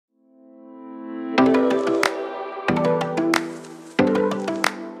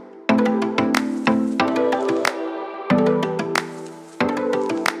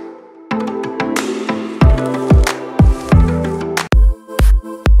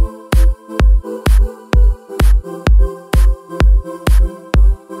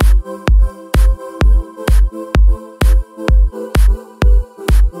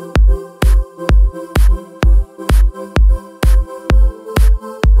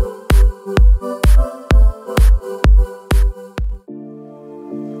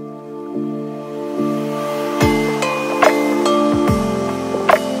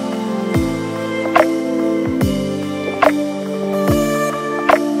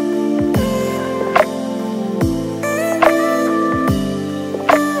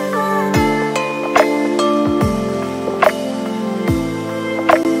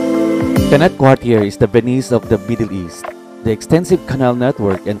Qanat Quartier is the Venice of the Middle East. The extensive canal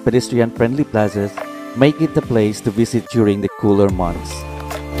network and pedestrian-friendly plazas make it the place to visit during the cooler months.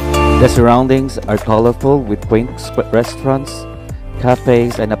 The surroundings are colorful with quaint restaurants,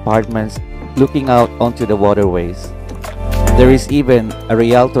 cafes, and apartments looking out onto the waterways. There is even a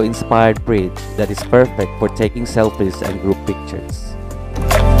Rialto-inspired bridge that is perfect for taking selfies and group pictures.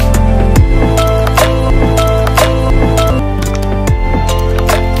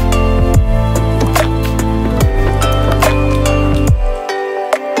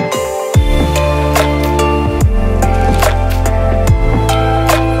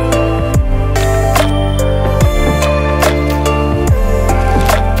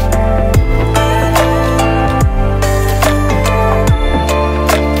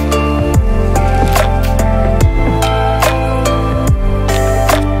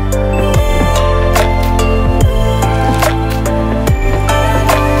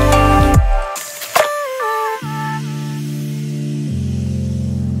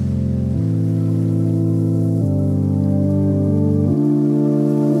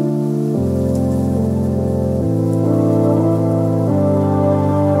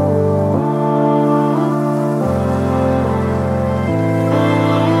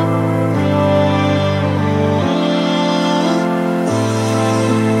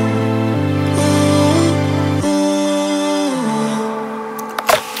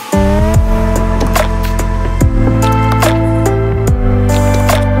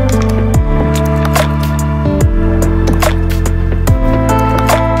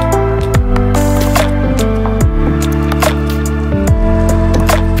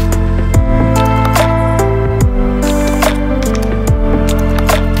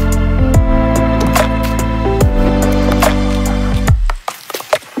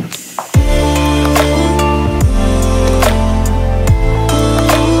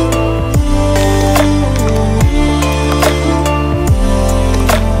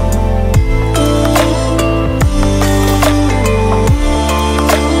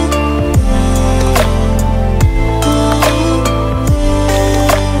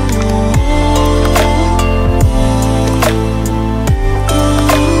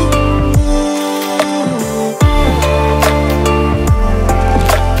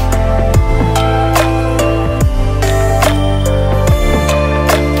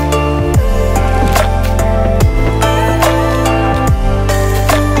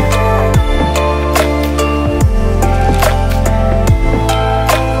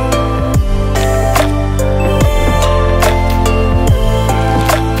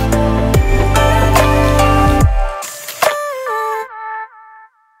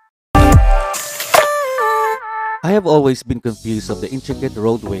 I have always been confused of the intricate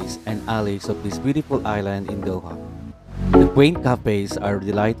roadways and alleys of this beautiful island in Doha. The quaint cafes are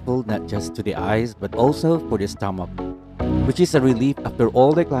delightful not just to the eyes but also for the stomach, which is a relief after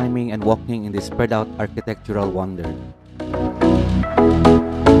all the climbing and walking in this spread out architectural wonder.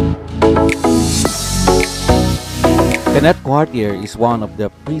 Qanat Quartier is one of the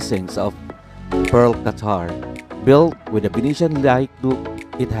precincts of Pearl Qatar. Built with a Venetian-like look,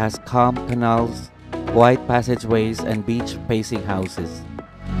 it has calm canals, wide passageways, and beach-facing houses.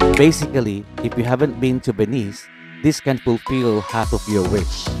 Basically, if you haven't been to Venice, this can fulfill half of your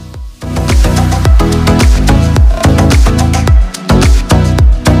wish.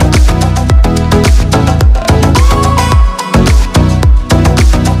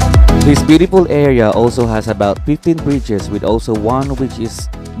 This beautiful area also has about 15 bridges, with also one which is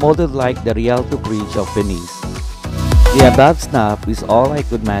modeled like the Rialto Bridge of Venice. The above snap is all I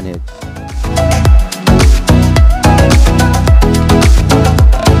could manage.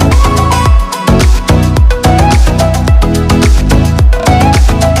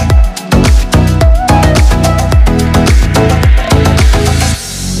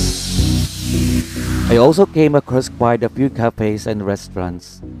 I also came across quite a few cafes and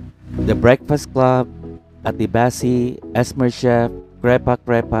restaurants. The Breakfast Club, Atibasi, Esmer Chef, Crepa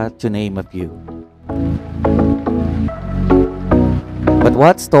Crepa, to name a few. But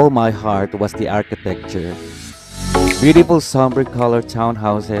what stole my heart was the architecture. Beautiful somber colored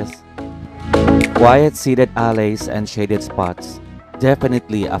townhouses, quiet seated alleys and shaded spots.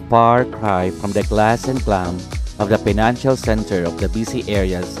 Definitely a far cry from the glitz and glam of the financial center of the busy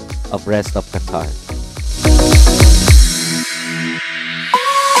areas of rest of Qatar.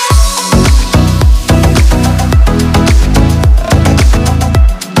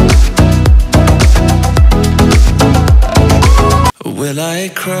 Will I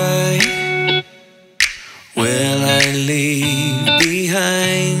cry? Will I leave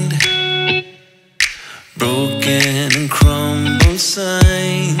behind broken and crumbled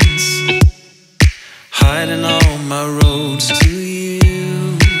signs?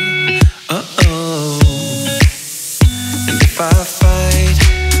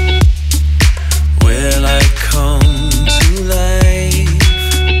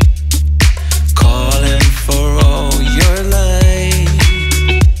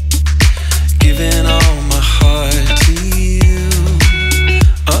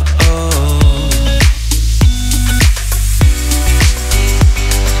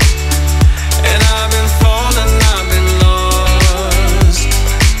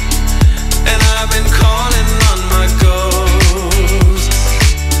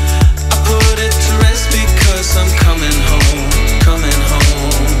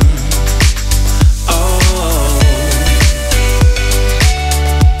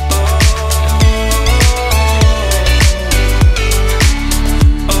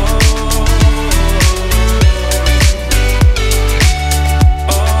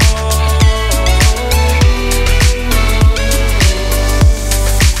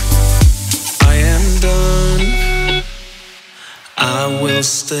 will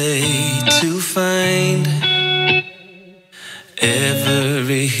stay to find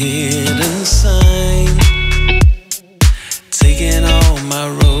every hidden sign, taking all my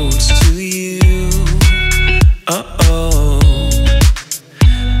roads to you. Oh,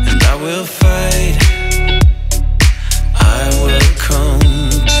 and I will fight, I will come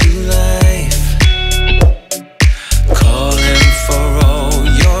to life, calling for all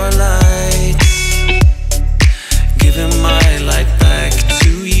your lights, giving my light back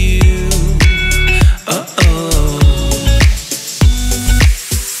to you. Oh,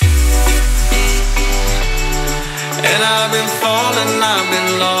 and I've been falling, I've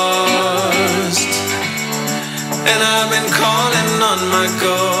been lost, and I've been calling on my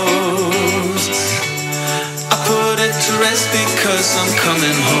ghosts. I put it to rest because I'm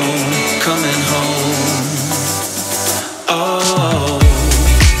coming home, coming home. Oh,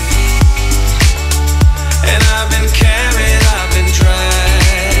 and I've been carried, I've been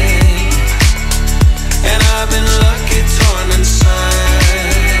dragged, and I've been lucky, torn inside.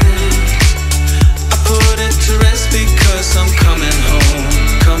 I put it to rest because I'm coming home,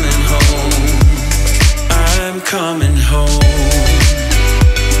 coming home. I'm coming home.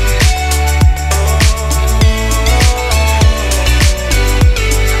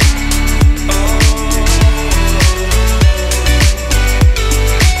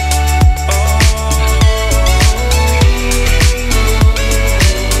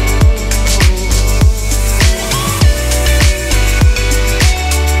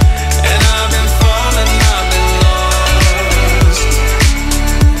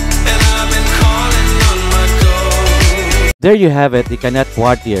 There you have it, the Qanat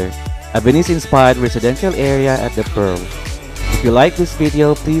Quartier, a Venice-inspired residential area at the Pearl. If you like this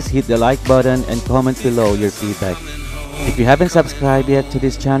video, please hit the like button and comment below your feedback. If you haven't subscribed yet to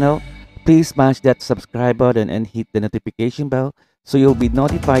this channel, please smash that subscribe button and hit the notification bell so you'll be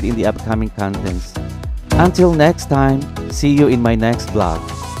notified in the upcoming contents. Until next time, see you in my next vlog.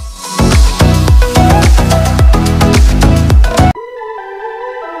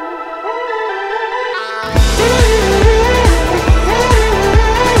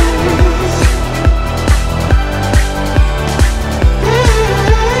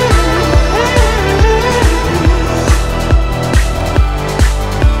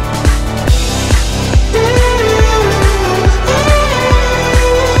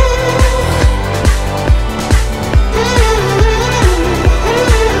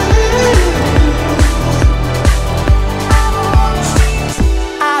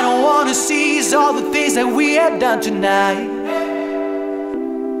 All the things that we have done tonight.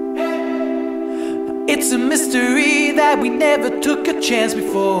 It's a mystery that we never took a chance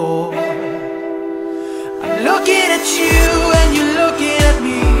before. I'm looking at you and you're looking